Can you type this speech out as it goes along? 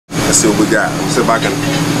Let's see what we got. Let's see if I can.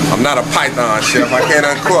 I'm not a python, chef. I can't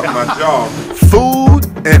uncork my jaw. Food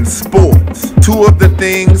and sports, two of the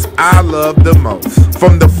things I love the most.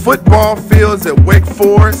 From the football fields at Wake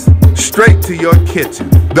Forest, straight to your kitchen.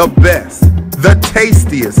 The best, the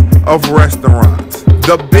tastiest of restaurants.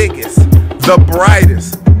 The biggest, the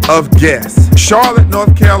brightest of guests. Charlotte,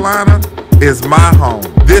 North Carolina is my home.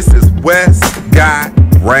 This is Wes Got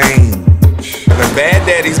Range. The Bad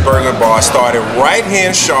Daddy's Burger Bar started right here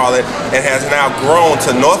in Charlotte and has now grown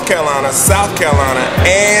to North Carolina, South Carolina,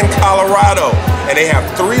 and Colorado. And they have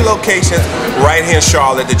 3 locations right here in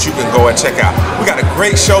Charlotte that you can go and check out. We got a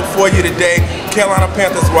great show for you today. Carolina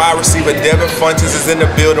Panthers wide receiver Devin Funchess is in the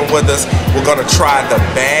building with us. We're gonna try the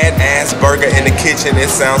badass burger in the kitchen. It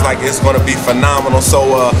sounds like it's gonna be phenomenal. So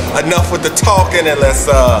enough with the talking and let's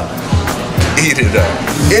eat it up.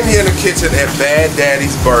 In here in the kitchen at Bad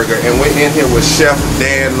Daddy's Burger, and we're in here with Chef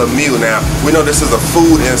Dan Lemieux. Now, we know this is a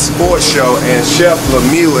food and sports show, and Chef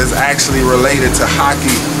Lemieux is actually related to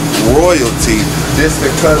hockey royalty.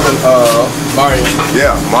 Distant cousin of Mario.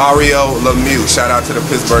 Yeah, Mario Lemieux. Shout out to the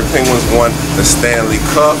Pittsburgh Penguins, won the Stanley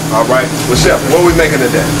Cup. All right. Well, Chef, what are we making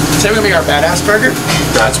today? Today we're gonna make our badass burger.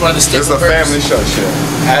 That's one of the staple burgers. It's a family show, Chef.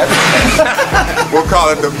 We'll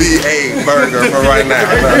call it the BA burger for right now.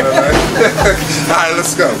 All right,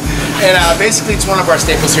 let's go. And basically, it's one of our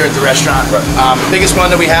staples here at the restaurant. Right. The biggest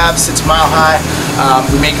one that we have sits a mile high.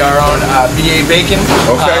 We make our own BA bacon.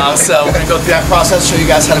 Okay. So we're gonna go through that process, show you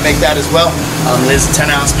guys how to make that as well. It is a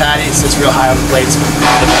 10-ounce patty. It sits real high on the plates.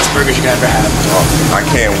 The best burgers you're gonna ever have. Oh, I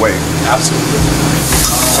can't wait. Absolutely.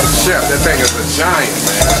 Chef, that thing is a giant,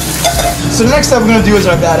 man. So the next step we're gonna do is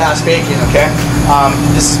our badass bacon. Okay.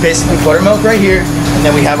 This is basically buttermilk right here, and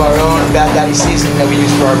then we have our own Bad Daddy seasoning that we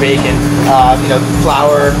use for our bacon. You know,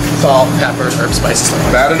 flour, salt, pepper, herb spices, stuff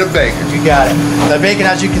like that. Batter the bacon. You got it. The bacon,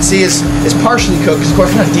 as you can see, is partially cooked, because of course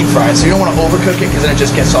we're gonna deep fry it, so you don't want to overcook it, because then it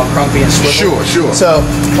just gets all crumpy and swivel. Sure. So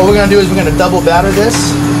what we're gonna do is we're gonna double batter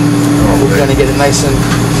this. We're gonna get it nice and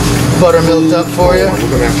buttermilked up for you. We're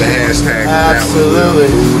gonna have to hashtag absolutely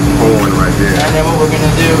porn right there. And then what we're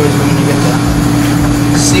gonna do is we're gonna get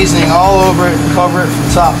the seasoning all over it, cover it from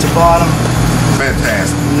top to bottom.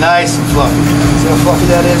 Fantastic. Nice and fluffy. See how fluffy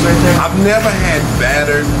that is right there? I've never had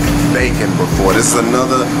battered bacon before. This is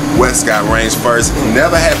another Wes Got Range first.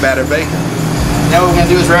 Never had battered bacon. Now what we're gonna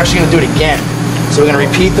do is we're actually gonna do it again. So we're gonna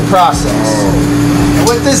repeat the process. And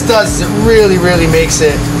what this does is it really makes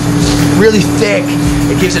it really thick.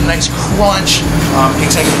 It gives it a nice crunch. It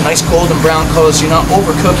gives it a nice golden brown color, so you're not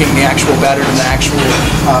overcooking the actual batter and the actual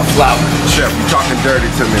flour. Chef, you're talking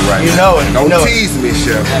dirty to me right now. You know it. Don't tease me,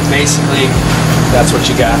 Chef. And basically, that's what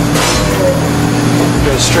you got.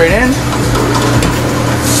 Go straight in.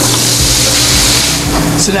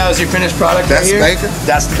 So now is your finished product right here? That's bacon?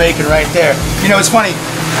 That's the bacon right there. You know, it's funny.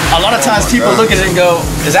 A lot of times people look at it and go,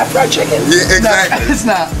 is that fried chicken? Yeah, exactly. No, it's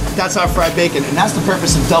not. That's our fried bacon. And that's the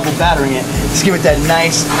purpose of double battering it. Just give it that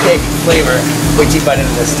nice, thick flavor. Wait till you bite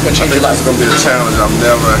into this. It's going to change your life. It's going to be a challenge I've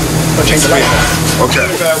never change your life. Okay.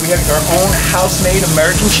 We have our own house-made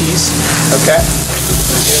American cheese. Okay.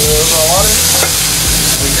 Get a little water.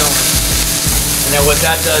 There we go. And then what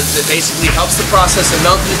that does is it basically helps the process of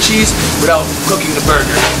melting the cheese without cooking the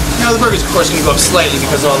burger. Now the burger's of course going to go up slightly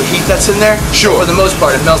because of all the heat that's in there. Sure. But for the most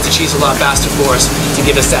part, it melts the cheese a lot faster for us to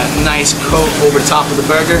give us that nice coat over the top of the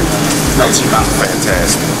burger. Melts your mouth.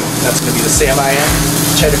 Fantastic. That's going to be the Samoan,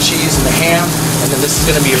 cheddar cheese, and the ham. And then this is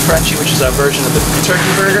going to be a Frenchie, which is our version of the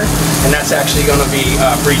turkey burger. And that's actually going to be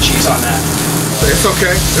brie cheese on that. It's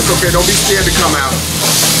okay. It's okay. Don't be scared to come out.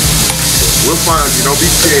 We'll find you. Don't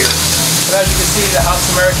be scared. But as you can see, the House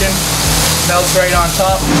American melts right on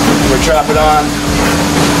top. We'll drop it on.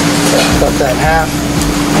 Cut that in half.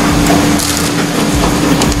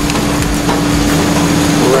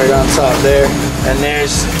 Right on top there. And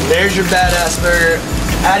there's your badass burger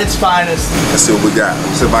at its finest. Let's see what we got.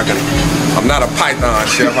 Let's see if I can. I'm not a python,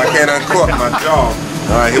 Chef. I can't uncork my jaw.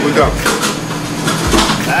 All right, here we go.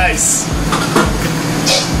 Nice.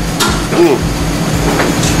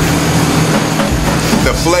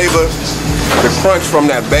 The flavor, the crunch from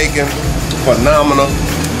that bacon, phenomenal.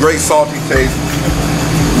 Great salty taste.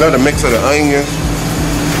 Another mix of the onions,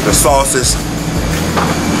 the sauces.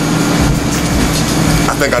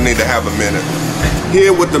 I think I need to have a minute.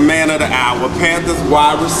 Here with the man of the hour, Panthers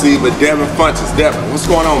wide receiver Devin Funchess. Devin, what's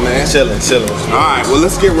going on, man? Chilling. All right, well,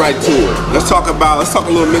 let's get right to it. Let's talk a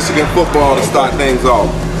little Michigan football to start things off.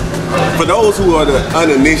 For those who are the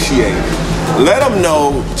uninitiated, let them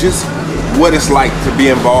know just what it's like to be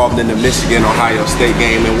involved in the Michigan-Ohio State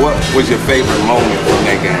game, and what was your favorite moment from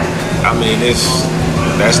that game? I mean, it's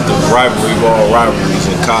That's the rivalry of all rivalries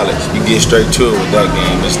in college. You get straight to it with that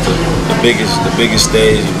game. It's the biggest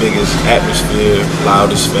stage, the biggest atmosphere,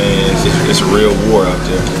 loudest fans. It's a real war out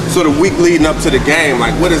there. So the week leading up to the game,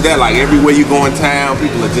 like what is that like? Everywhere you go in town,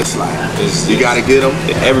 people are just like, you gotta get them.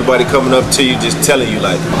 Everybody coming up to you, just telling you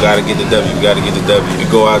like, you gotta get the W, you gotta get the W. You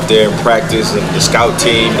go out there and practice. The scout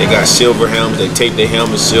team, they got silver helmets. They tape their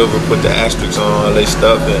helmets silver, put the asterisks on all their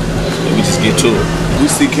stuff, and we just get to it. We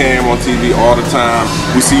see Cam on TV all the time.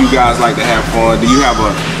 We see you guys like to have fun. Do you have a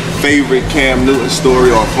favorite Cam Newton story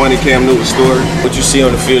or a funny Cam Newton story? What you see on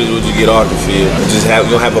the field is what you get off the field. You're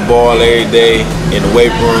gonna have a ball every day in the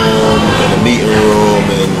weight room, in the meeting room,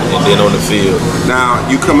 and then on the field. Now,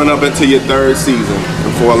 you coming up into your third season,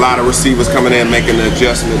 and for a lot of receivers coming in making the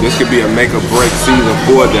adjustment, this could be a make or break season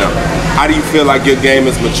for them. How do you feel like your game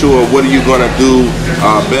is mature? What are you gonna do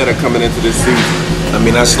better coming into this season? I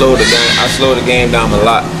mean, I slowed the game down a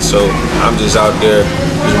lot, so I'm just out there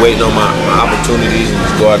just waiting on my opportunities and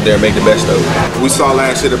just go out there and make the best of it. We saw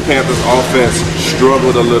last year the Panthers offense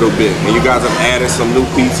struggled a little bit, and you guys have added some new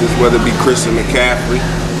pieces, whether it be Christian McCaffrey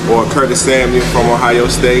or Curtis Samuel from Ohio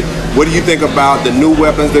State. What do you think about the new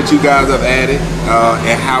weapons that you guys have added,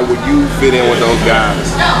 and how would you fit in with those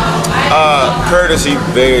guys? Curtis, he's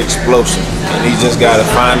very explosive, and he just got to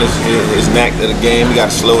find his knack to the game. He got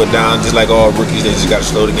to slow it down, just like all rookies. They just got to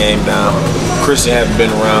slow the game down. Christian hasn't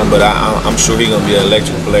been around, but I'm sure he's gonna be an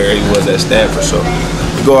electric player. He was at Stanford, so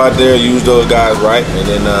you go out there, use those guys right, and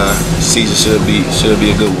then season should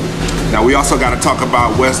be a good one. Now we also got to talk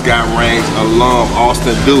about Wes Got Range alum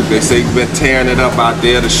Austin Duke. They say he's been tearing it up out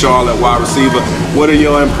there, the Charlotte wide receiver. What are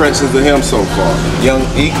your impressions of him so far?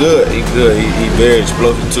 He good. He very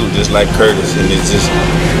explosive too, just like Curtis. And it's just,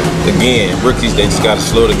 again, rookies, they just got to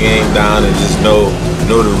slow the game down and just know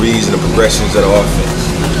the reads and the progressions of the offense.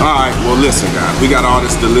 All right, well listen guys, we got all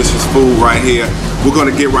this delicious food right here. We're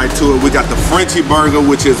gonna get right to it. We got the Frenchy burger,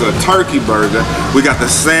 which is a turkey burger. We got the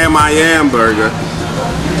Sam I Am burger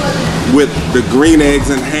with the green eggs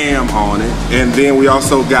and ham on it. And then we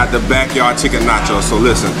also got the backyard chicken nachos. So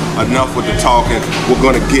listen, enough with the talking. We're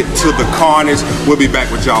gonna get to the carnage. We'll be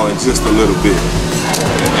back with y'all in just a little bit.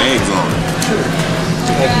 Eggs on it.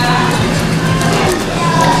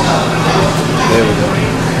 There we go.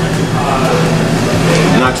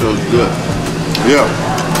 Nachos good. Yeah.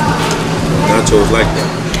 Nachos like that.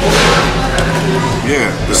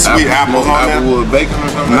 Yeah, the sweet apples on there. Applewood bacon or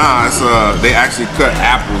something? Nah, it's they actually cut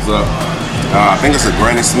apples up. I think it's a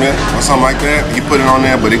Granny Smith or something like that. You put it on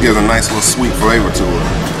there, but it gives a nice little sweet flavor to it.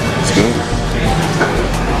 It's good.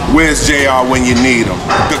 Where's JR when you need him?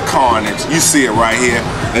 The carnage. You see it right here.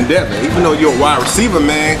 And Devin, even though you're a wide receiver,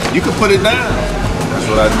 man, you can put it down. That's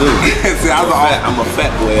what I do. See, I'm a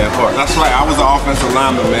fat boy at heart. That's right. I was an offensive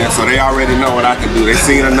lineman, man, so they already know what I can do. They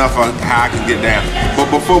seen enough of how I can get down. But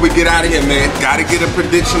before we get out of here, man, got to get a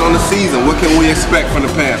prediction on the season. What can we expect from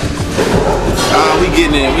the Panthers? We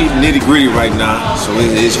getting in, we nitty gritty right now, so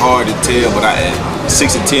it's hard to tell. But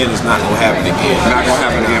 6-10 is not gonna happen again. Not gonna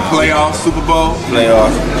happen again. Playoffs, Super Bowl,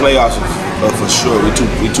 playoffs for sure.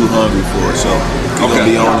 We too hungry for it, so we're gonna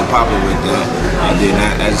be on the popper with that. And then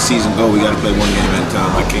as the season goes, we gotta play one game at a time.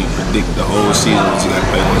 I can't predict the whole season, but you gotta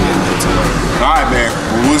play one game at a time. All right, man.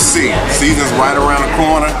 We'll see. Season's right around the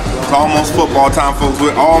corner. It's almost football time, folks.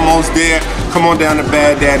 We're almost there. Come on down to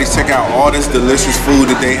Bad Daddy's. Check out all this delicious food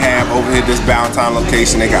that they have over here at this Ballantyne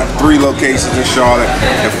location. They got 3 locations in Charlotte.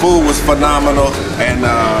 The food was phenomenal, and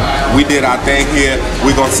we did our thing here.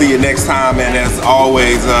 We're gonna see you next time, and as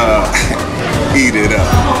always, eat it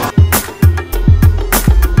up.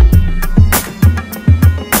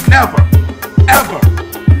 Never, ever